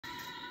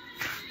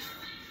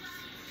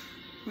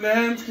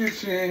Lamb's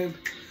Kitchen,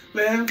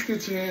 Lamb's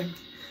Kitchen,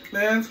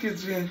 Lamb's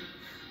Kitchen,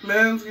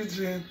 Lamb's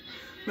Kitchen,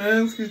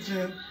 Lamb's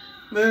Kitchen,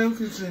 Lamb's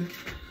Kitchen,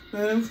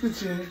 Lamb's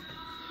Kitchen,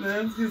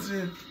 Lamb's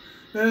Kitchen,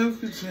 Lamb's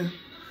Kitchen,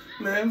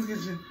 Lamb's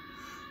Kitchen.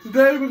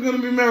 Today we're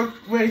going to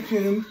be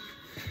making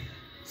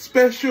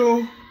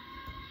special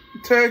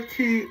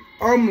turkey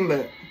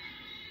omelette.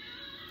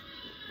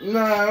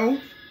 Now,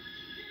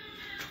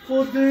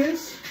 for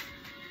this,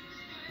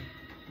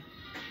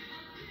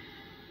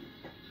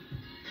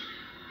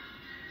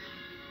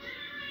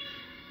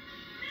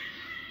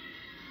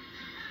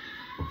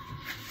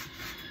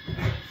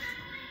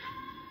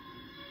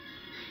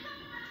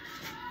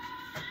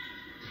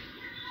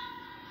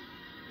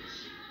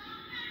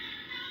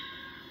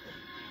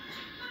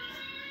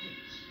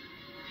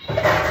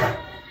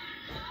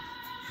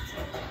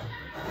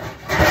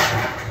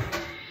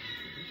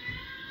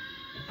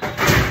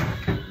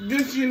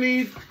 you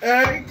need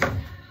egg,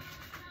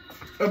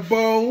 a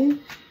bowl,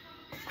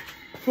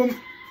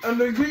 and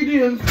the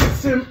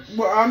ingredients,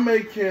 what I'm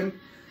making,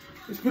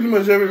 is pretty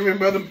much everything,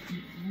 but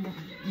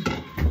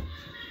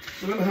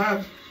we're gonna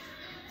have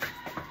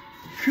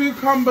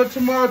cucumber,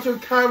 tomato,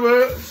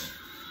 carrots,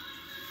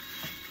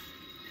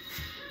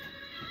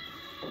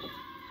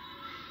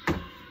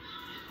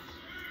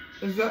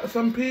 is that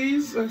some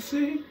peas, I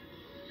see?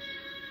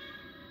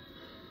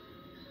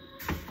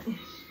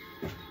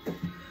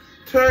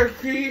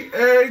 Turkey,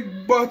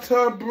 egg,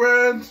 butter,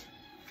 bread.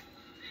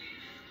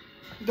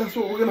 That's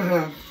what we're gonna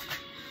have.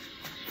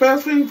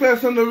 First thing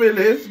first on the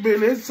list,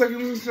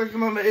 second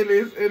thing on the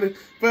list,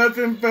 third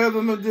thing third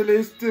on the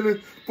list,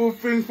 fourth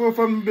thing fourth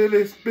on the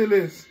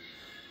list.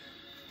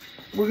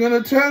 We're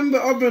gonna turn the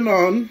oven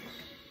on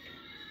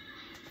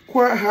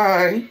quite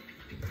high.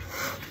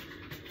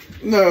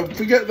 No,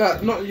 forget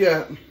that, not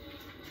yet.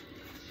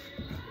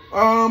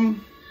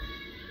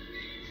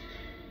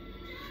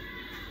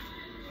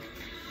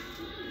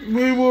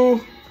 We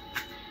will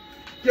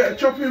get a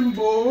chopping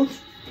board.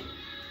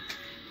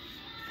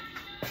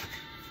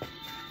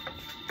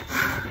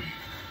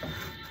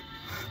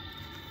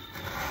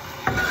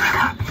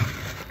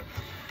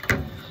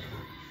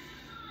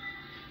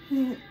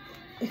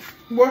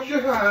 Wash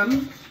your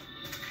hands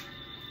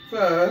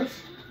first.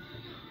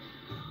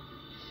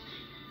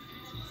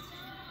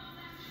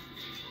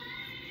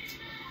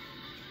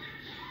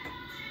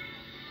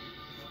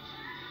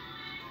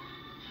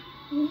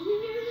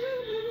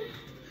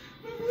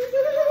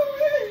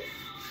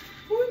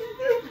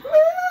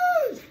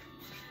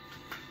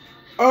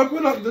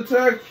 Open up the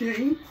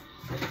turkey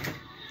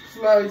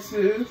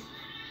slices.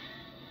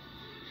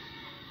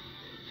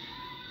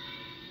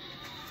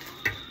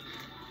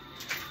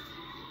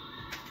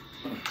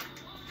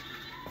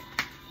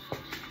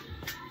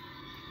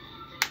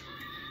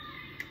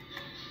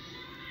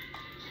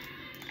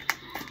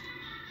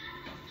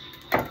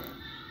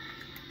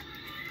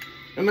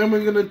 And then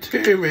we're going to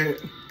tear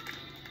it.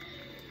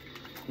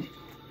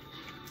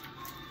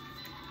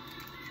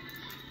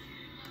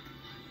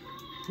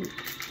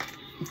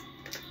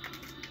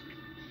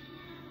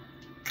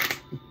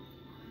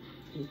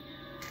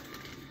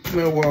 You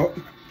know what?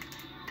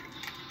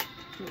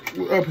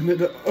 We'll open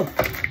it up.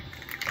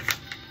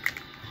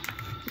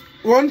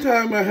 One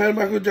time I had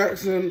Michael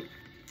Jackson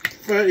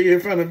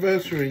 30th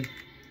anniversary.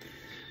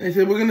 And he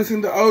said, we're going to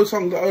sing the old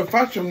song, the old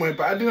fashioned way.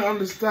 But I didn't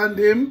understand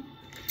him.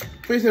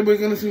 But he said, we're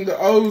going to sing the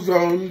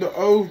ozone, the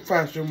old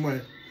fashioned way.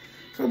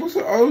 So what's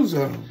the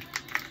ozone?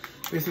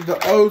 He said,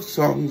 the old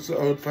songs, the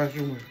old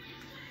fashioned way.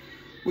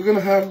 We're going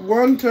to have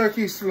one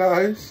turkey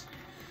slice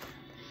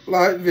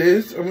like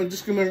this. And we're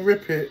just going to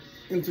rip it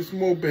into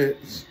small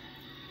bits.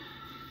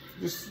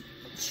 Just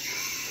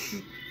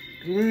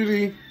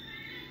really,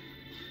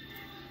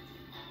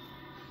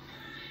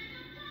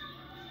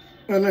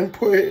 and then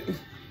put it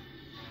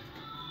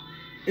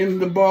in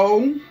the bowl.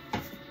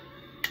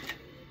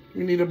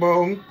 We need a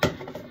bowl.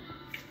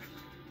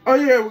 Oh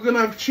yeah, we're gonna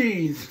have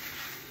cheese.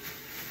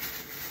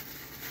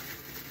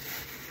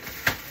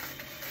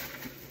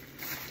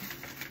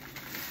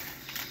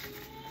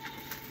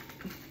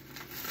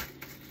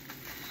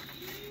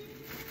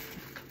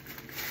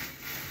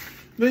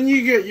 Then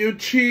you get your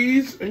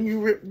cheese and you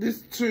rip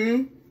this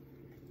too.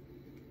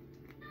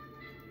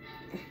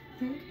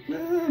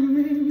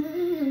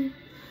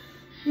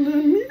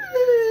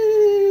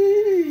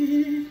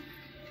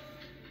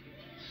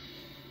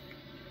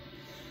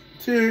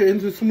 Tear it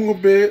into small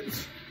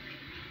bits.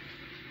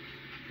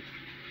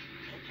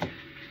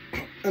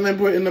 And then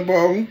put it in the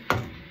bowl.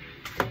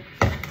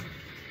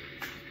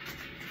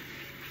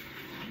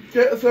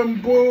 Get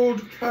some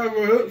boiled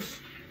carrots,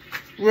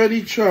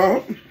 ready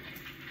chopped.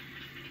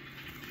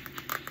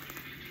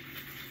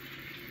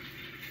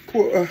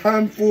 Put a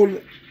handful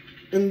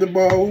in the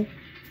bowl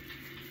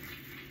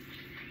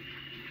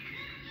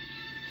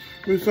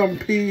with some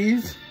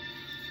peas.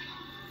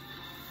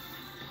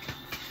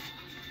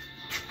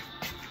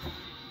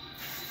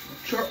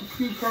 Chopped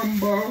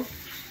cucumber.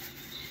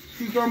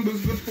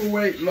 Cucumber's good for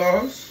weight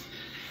loss.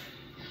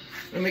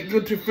 And it's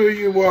good to fill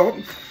you up.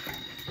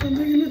 I'm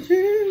taking a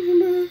chance on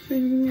my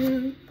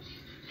finger.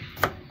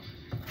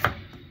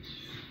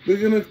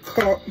 we're gonna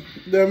cut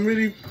them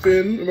really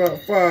thin,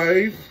 about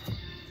 5,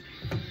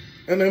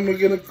 and then we're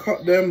gonna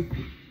cut them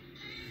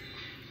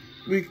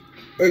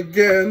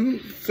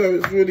again so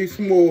it's really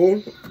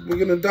small. We're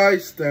gonna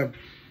dice them.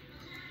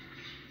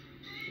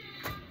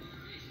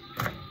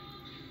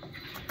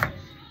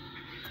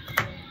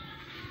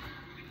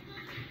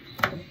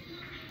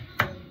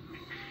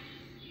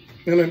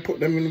 And then put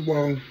them in the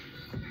bowl.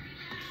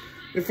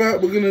 In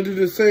fact, we're gonna do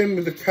the same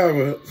with the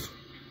carrots.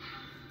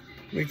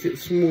 Make it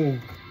small.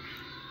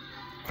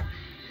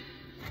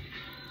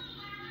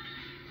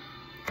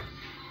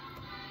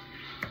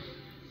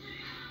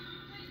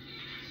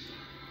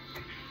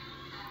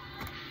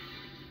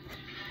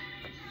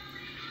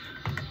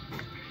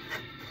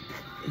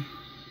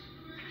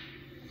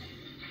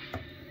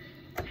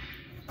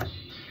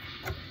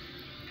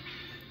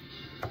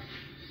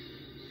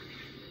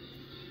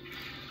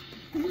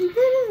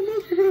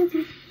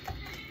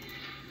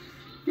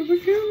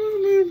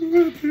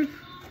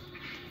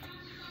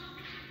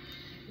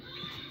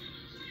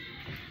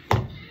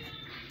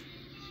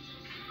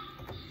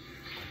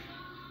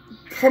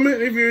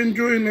 Comment if you're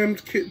enjoying them's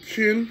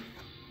kitchen,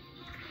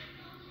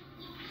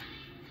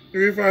 if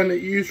you find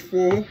it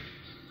useful.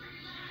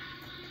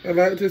 I'd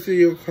like to see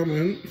your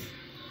comments.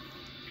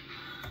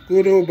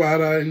 Good or bad,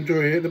 I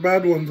enjoy it. The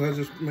bad ones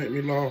just make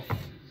me laugh.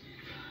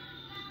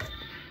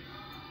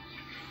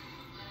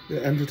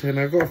 They're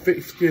entertaining. I've got a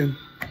thick skin.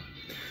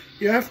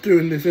 You have to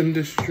in this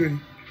industry.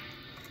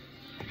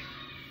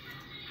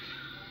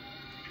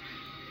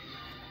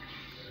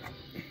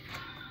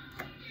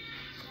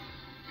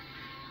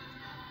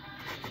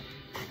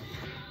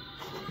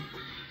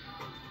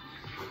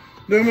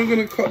 Then we're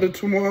going to cut the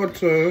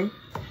tomato.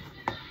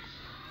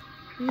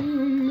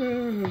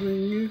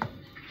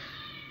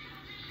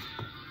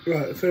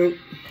 Right, so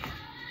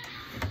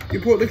you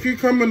put the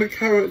cucumber and the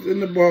carrots in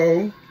the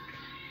bowl.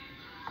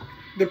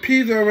 The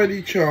peas are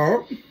already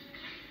chopped.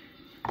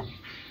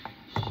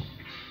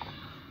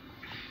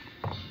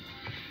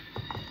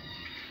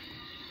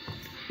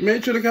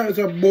 Make sure the carrots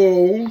are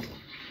boiled.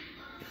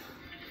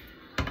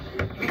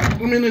 I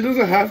mean, it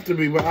doesn't have to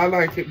be, but I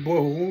like it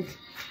boiled.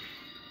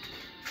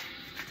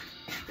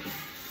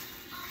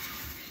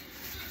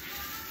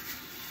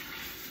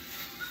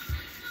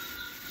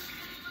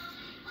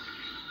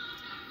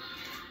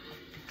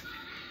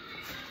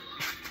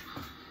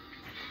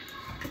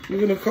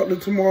 We're going to cut the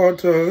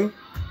tomato.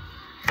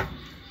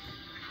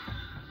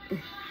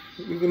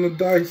 We're going to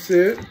dice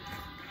it.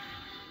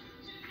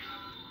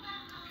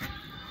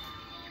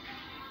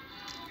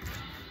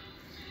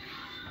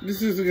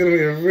 This is going to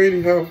be a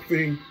really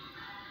healthy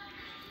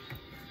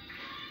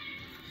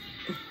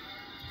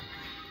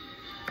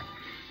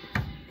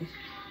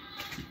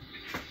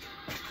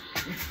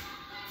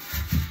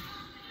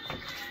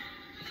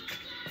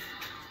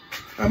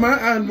I might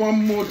add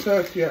one more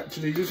turkey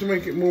actually, just to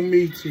make it more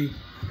meaty,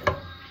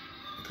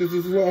 because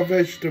there's a lot of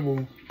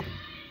vegetable.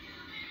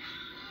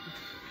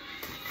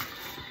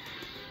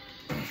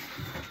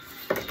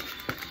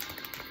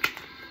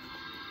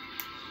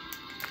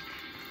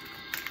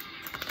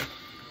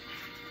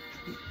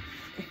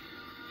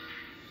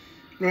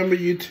 Remember,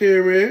 you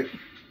tear it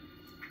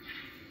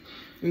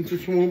into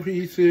small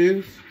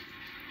pieces.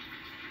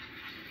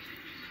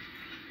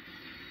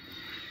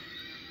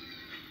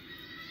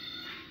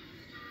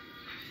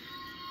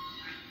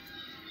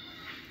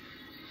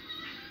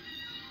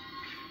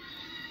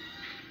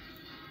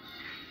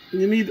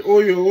 You need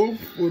oil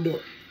for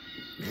the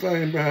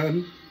frying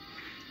pan,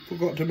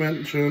 forgot to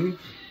mention,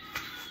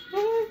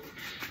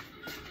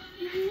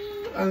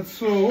 and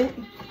salt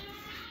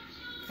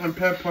and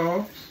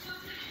pepper.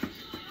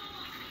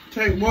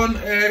 Take 1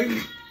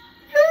 egg,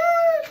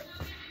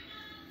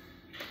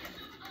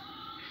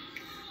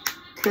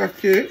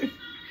 crack it.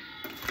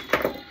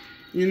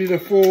 You need a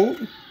fork.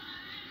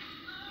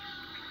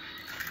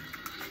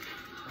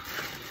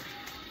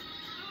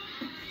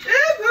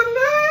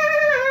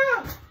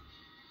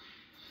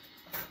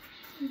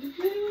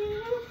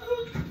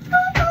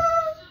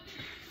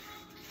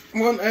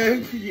 One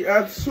egg, you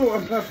add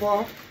salt and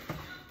pepper.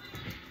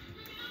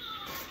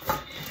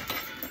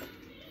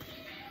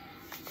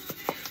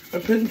 A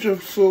pinch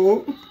of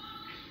salt.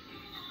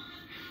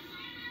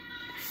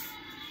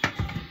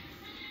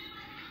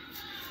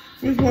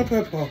 Where's my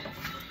pepper?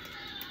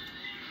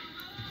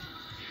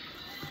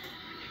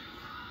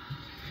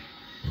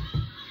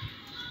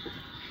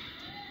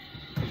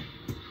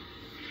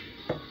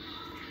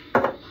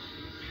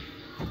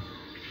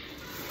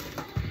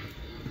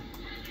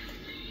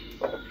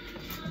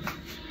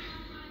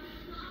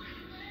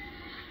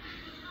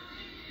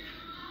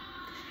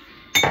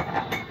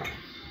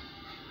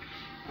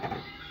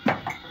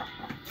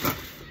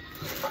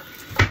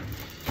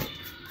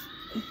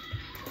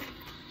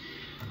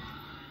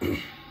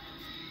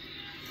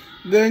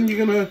 Then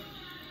you're gonna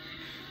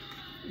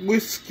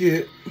whisk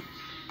it.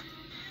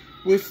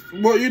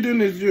 What you're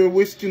doing is you're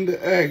whisking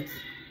the egg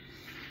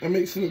and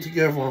mixing it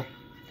together.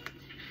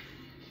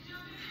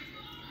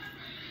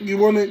 You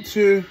want it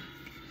to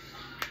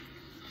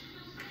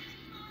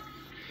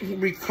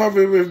be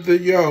covered with the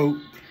yolk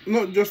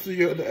not just the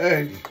yolk, the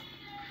egg.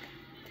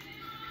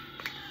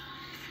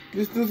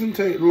 This doesn't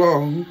take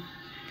long,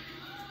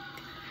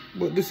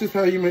 but this is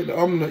how you make the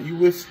omelette. You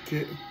whisk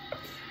it.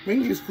 I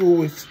think it's called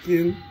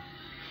whisking.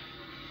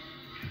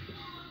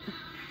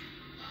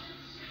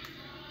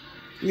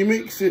 You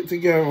mix it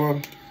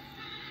together.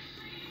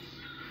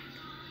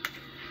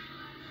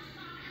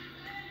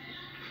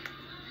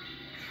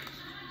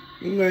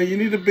 You know, you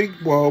need a big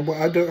bowl, but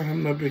I don't have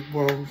no big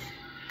bowls.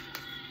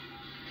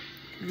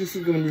 This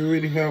is going to be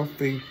really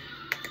healthy.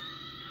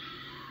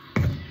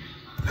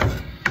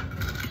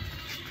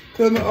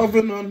 Turn the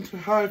oven on to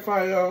high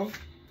fire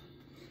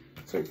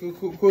so it can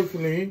cook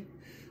quickly.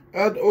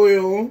 Add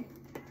oil.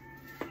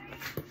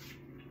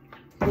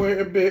 Wait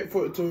a bit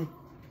for it to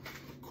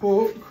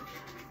cook.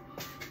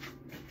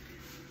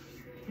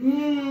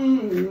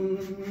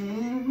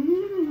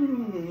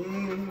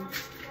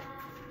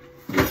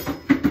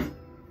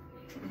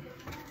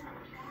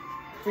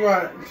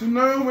 Right, to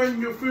know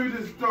when your food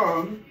is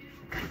done,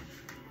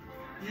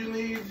 you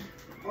need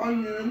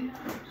onion.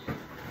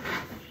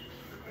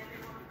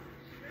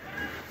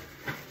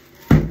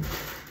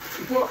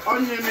 Put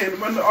onion in.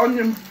 When the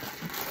onion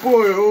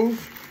boils,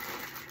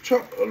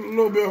 chop a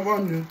little bit of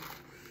onion.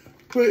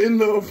 Put it in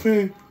the little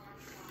thing.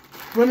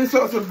 When it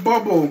starts to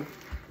bubble,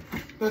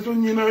 that's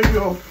when you know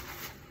your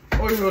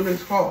oil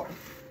is hot.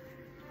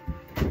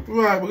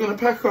 Right, we're gonna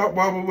pack up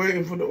while we're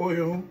waiting for the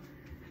oil.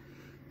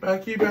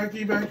 Backy,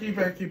 backy, backy,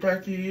 backy,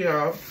 backy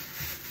up.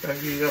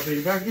 Backy,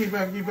 uppy, backy,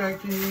 backy,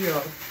 backy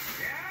up.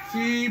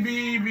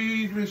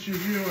 CBB's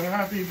wishes you a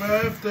happy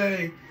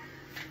birthday.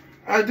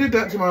 I did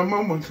that to my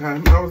mum one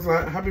time. I was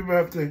like, happy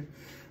birthday.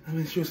 And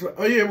then she was like,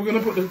 oh yeah, we're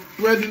gonna put the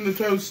bread in the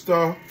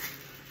toaster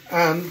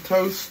and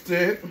toast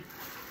it.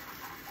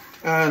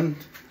 And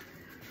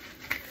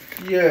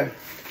yeah,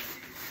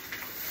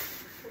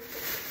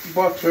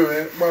 butter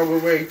it while we're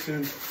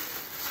waiting.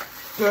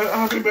 So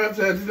happy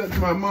birthday, I did that to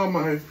my mum.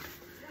 I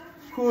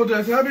called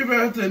her, happy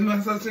birthday, and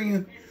I started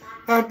singing,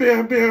 happy,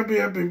 happy, happy,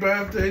 happy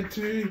birthday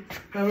to you.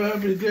 Have a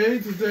happy day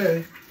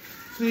today.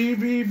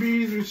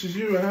 CBB's wishes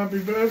you a happy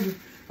birthday.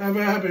 Have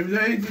a happy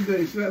day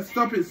today. She said,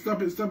 stop it,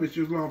 stop it, stop it.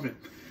 She was laughing.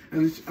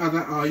 And I was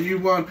like, are you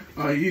 1?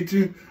 Are you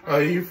 2?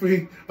 Are you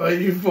 3? Are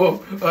you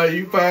 4? Are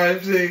you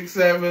 5, 6,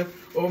 7?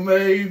 Or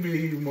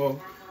maybe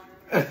more.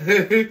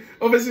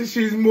 Obviously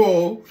she's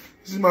more.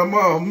 She's my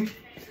mum.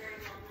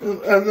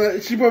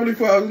 And she probably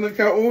thought I was going to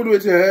count all the way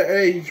to her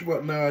age,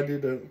 but no, I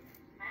didn't.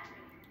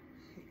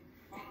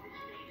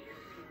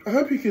 I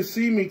hope you can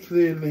see me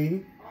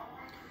clearly.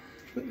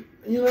 But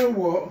you know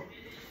what?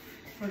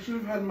 I should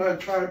have had my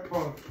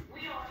tripod.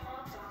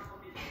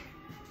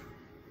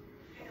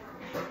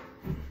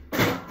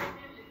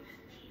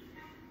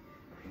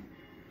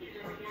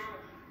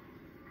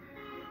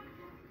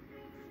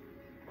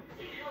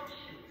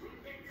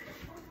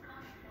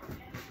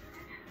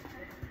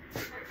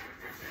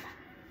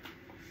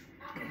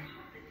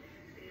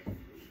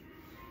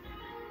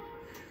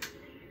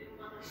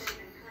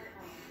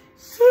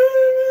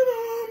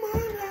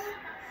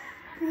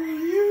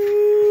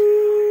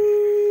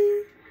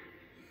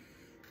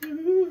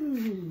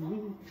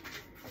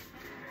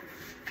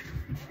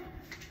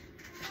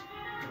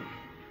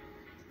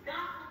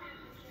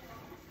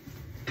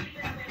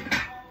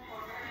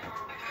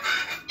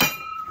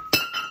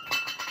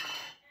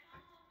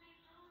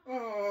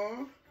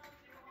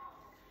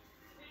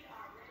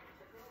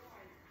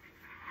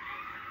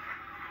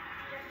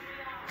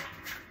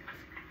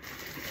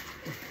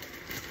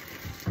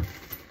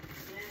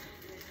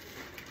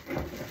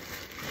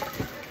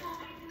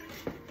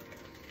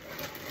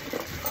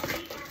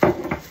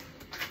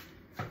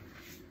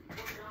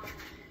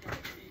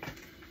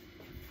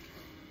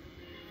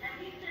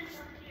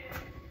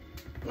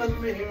 I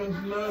didn't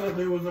even know that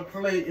there was a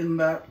plate in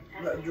that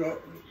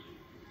drop.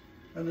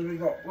 And then we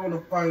got all the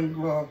fine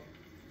glass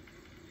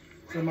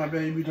so my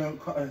baby don't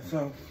cut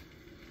herself.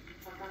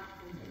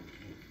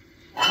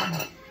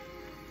 Oh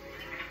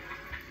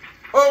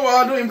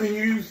well, I don't even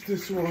use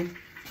this one.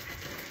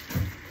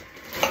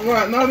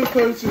 Right, now the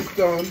toast is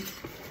done.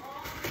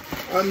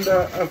 And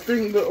I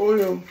think the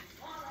oil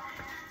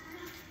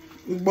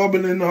is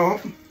bubbling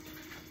up.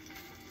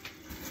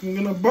 I'm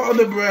gonna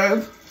butter the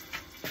bread.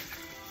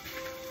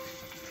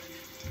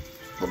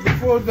 But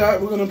before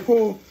that, we're going to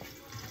pour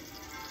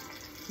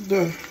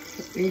the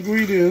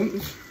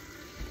ingredients,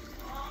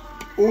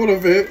 all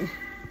of it,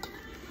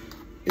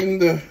 in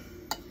the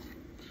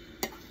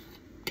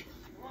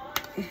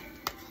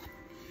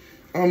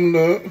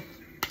omelette.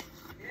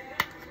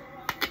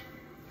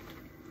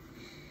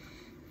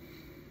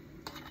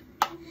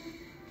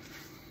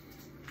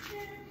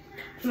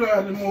 Should I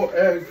add more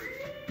egg?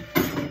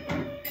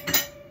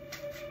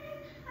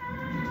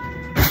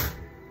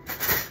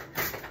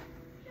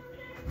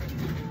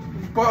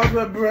 Butter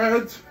the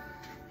bread.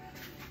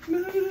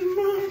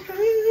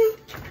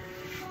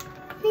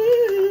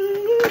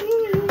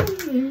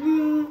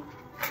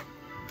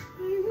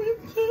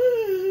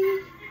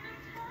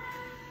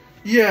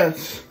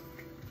 Yes.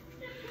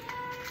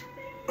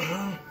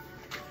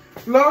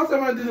 Last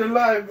time I did a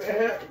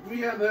live,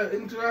 we had an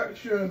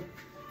interaction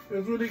It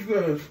was really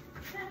good.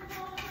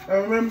 I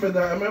remember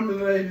that. I remember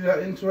the lady that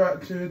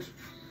interacted.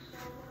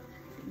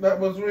 That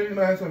was really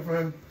nice of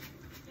her.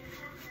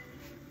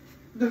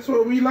 That's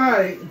what we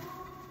like.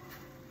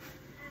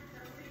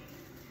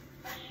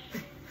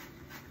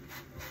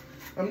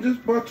 I'm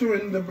just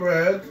buttering the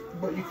bread,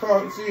 but you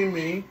can't see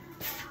me.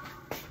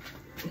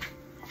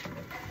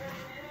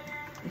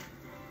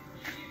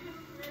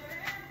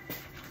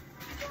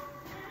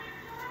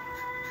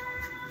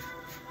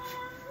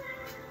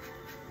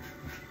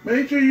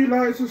 Make sure you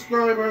like,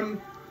 subscribe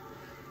and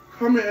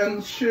comment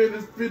and share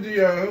this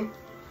video.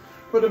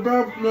 Put the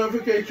bell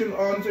notification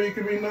on so you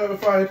can be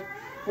notified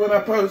when I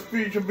post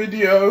future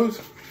videos.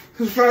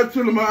 Subscribe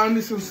to Lamar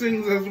Anderson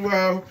Sings as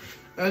well.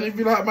 And if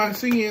you like my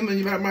singing and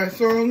you like my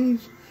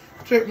songs,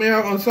 check me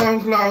out on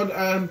SoundCloud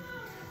and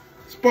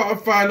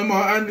Spotify,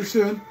 Lamar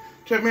Anderson.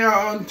 Check me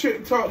out on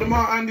TikTok,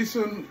 Lamar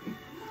Anderson.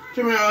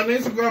 Check me out on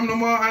Instagram,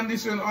 Lamar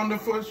Anderson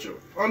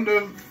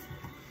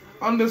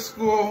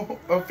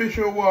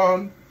 _official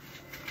 1.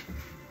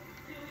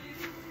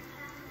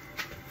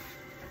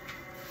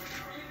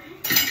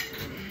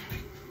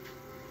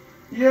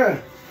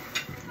 Yeah.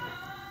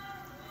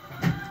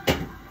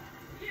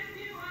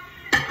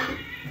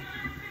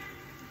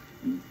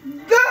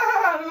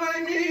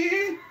 Like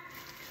me.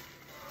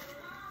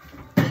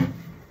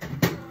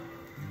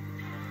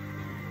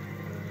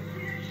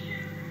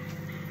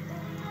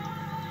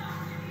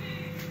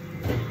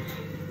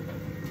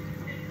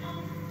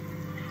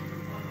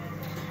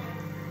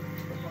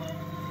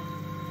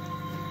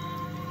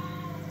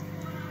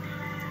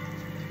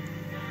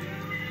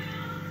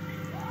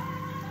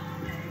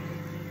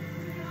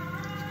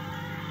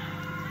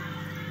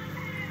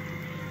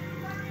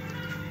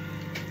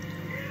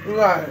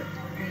 Right.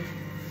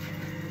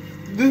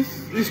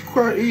 This is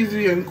quite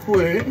easy and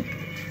quick.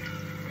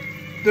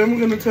 Then we're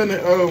going to turn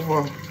it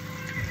over.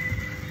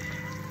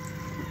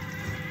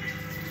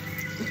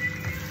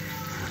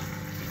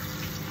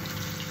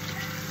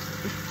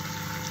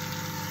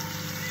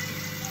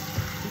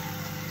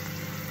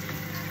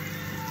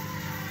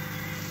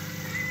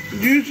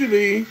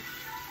 Usually,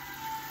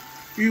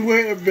 you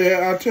wait a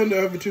bit. I turned it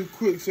over too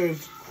quick, so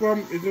it's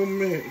crumb is all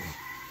mixed.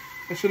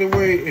 I should have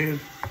waited.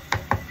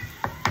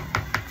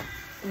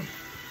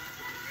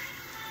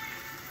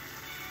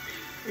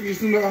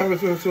 It's not how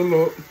it's supposed to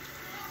look.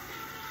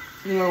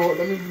 You know what,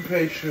 let me be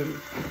patient.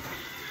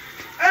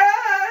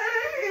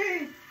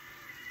 Hey!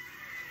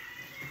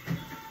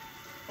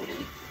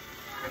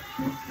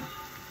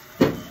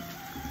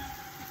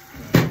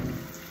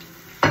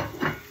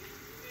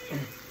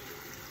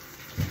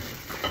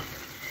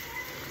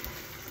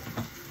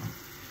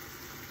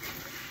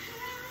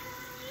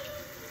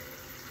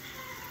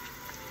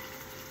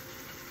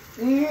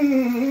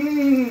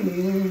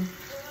 Mm-hmm.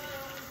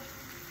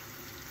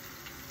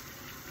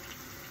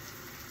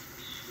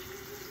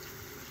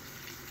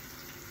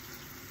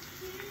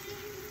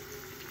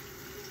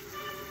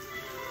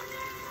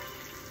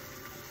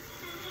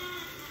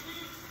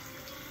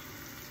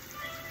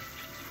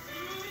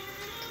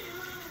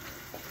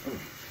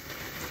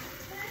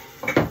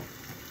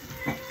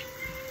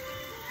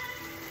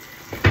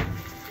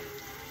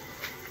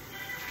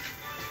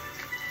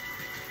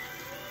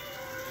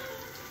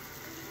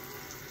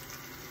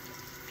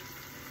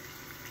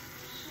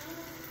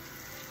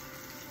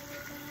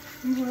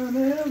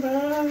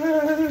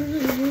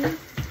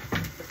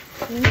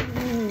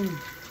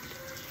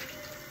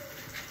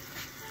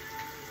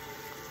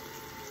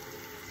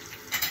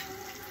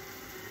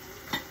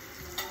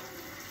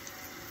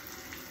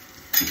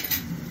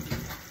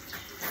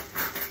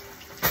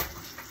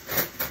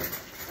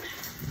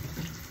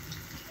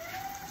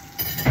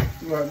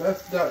 Right,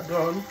 that's that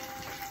done.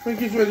 I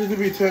think it's ready to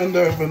be turned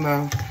over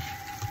now.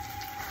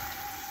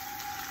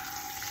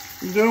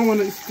 You don't want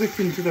it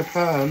sticking to the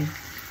pan.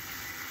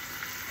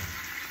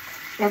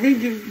 I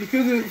think it's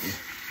because it's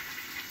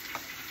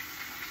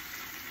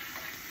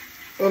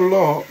a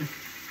lot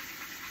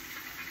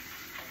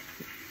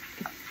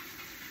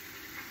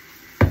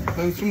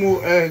and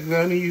small eggs.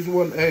 I only use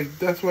one egg.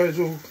 That's why it's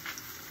all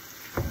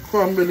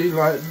crumbly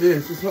like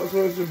this. It's not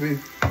supposed to be.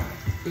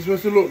 It's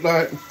supposed to look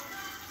like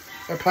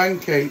a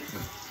pancake.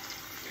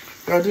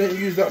 But I didn't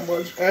use that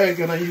much egg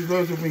and I used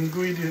loads of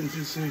ingredients,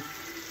 you see.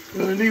 I'm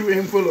going to leave it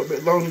in for a little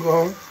bit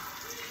longer.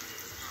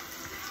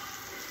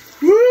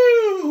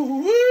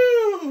 Woo!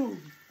 Woo!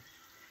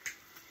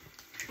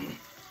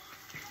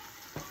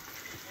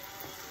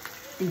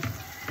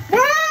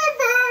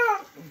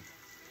 Mama!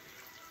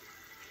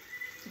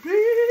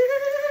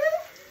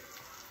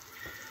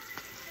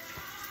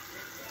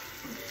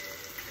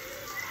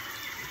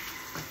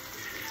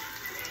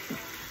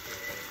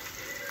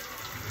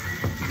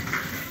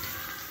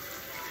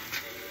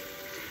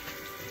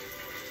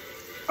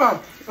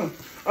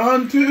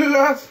 Unto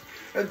us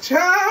a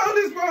child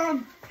is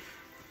born,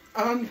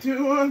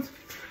 unto us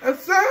a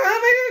son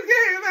is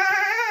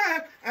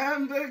given,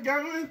 and the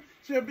government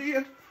shall be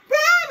a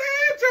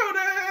holy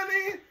children.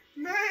 His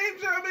name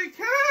shall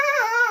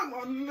become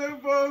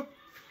wonderful,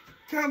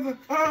 comes the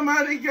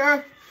Almighty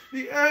God,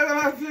 the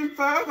everlasting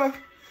Father,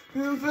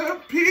 'Cause the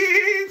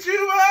peach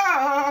you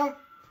are.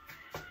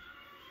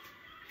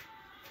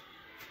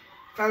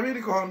 I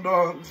really can't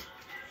dance.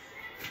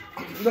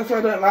 That's why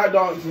I don't like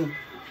dancing.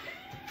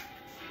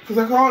 Because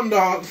I can't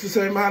dance to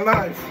save my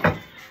life.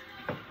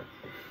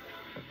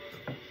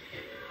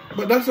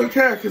 But that's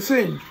okay, I can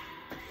sing.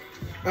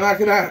 And I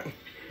can act.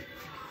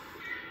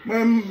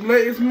 My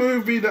latest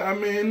movie that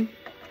I'm in,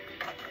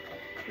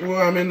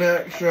 well, I'm in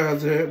the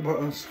extras here,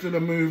 but it's still a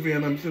movie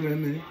and I'm still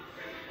in it.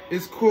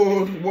 It's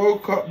called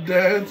Woke Up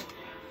Dead.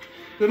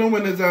 Don't know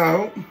when it's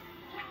out.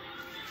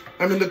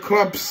 I'm in the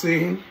club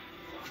scene.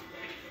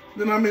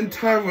 Then I'm in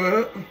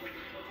Tarot.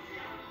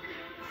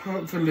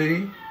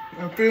 Hopefully.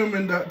 I'm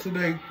filming that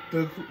today,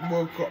 the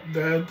Woke Up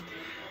Dead.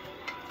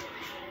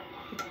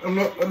 I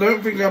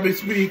don't think I'll be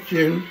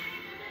speaking.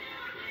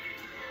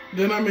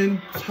 Then I'm in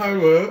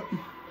Tarot.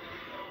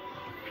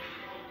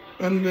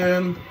 And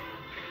then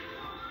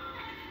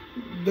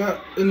that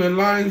in the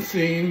line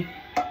scene,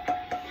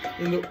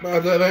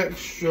 as an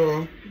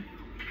extra,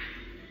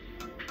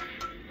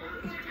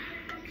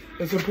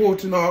 a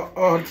supporting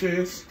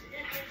artist.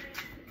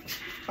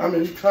 I'm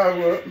in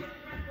Tarot.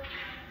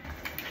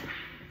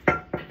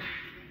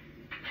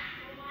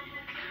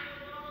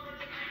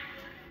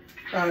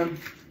 And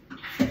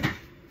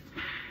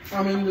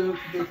I'm in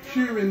the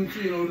queuing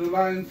scene or the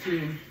line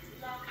scene.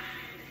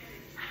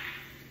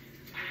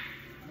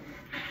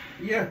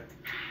 Yeah.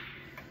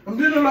 I'm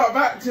doing a lot of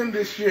acting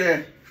this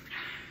year.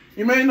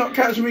 You may not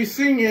catch me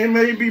singing,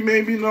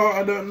 maybe not,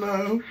 I don't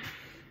know.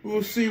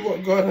 We'll see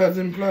what God has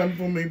in plan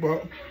for me,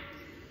 but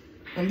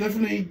I'm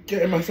definitely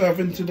getting myself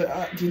into the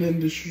acting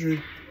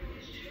industry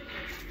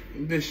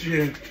this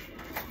year.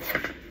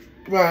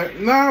 Right,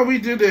 now we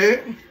did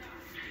it.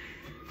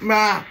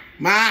 Ma,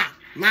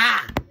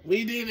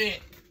 we did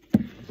it.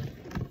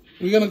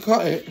 We're gonna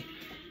cut it.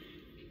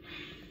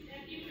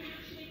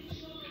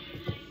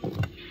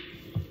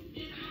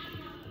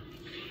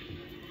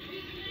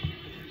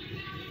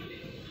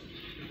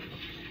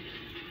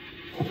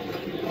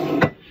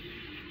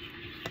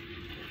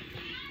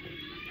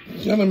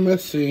 It's kind of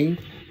messy.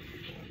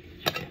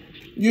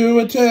 You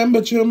a 10,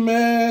 but you're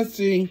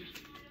messy.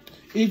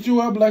 Eat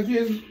you up like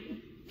it's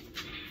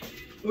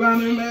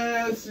Lionel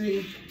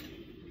Messi.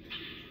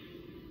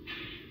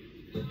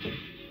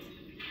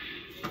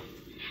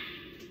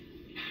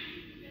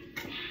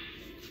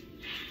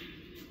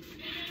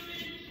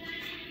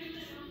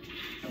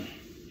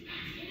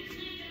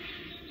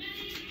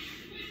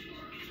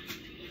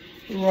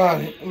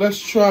 Right, let's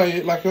try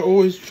it like I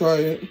always try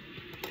it.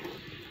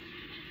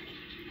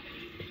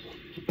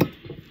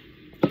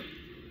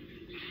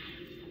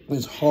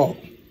 It's hot.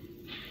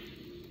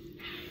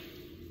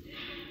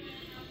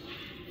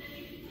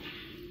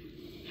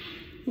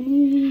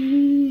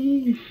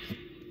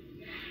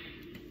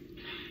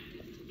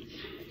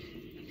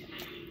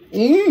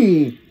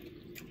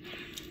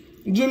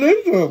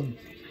 Delicious.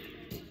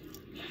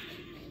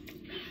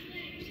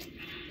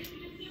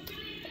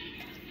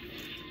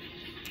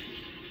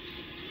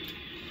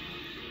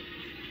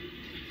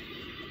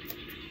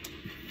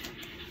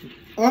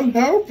 I'm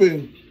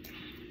helping.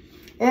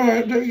 All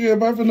right, take care.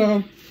 Bye for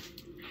now.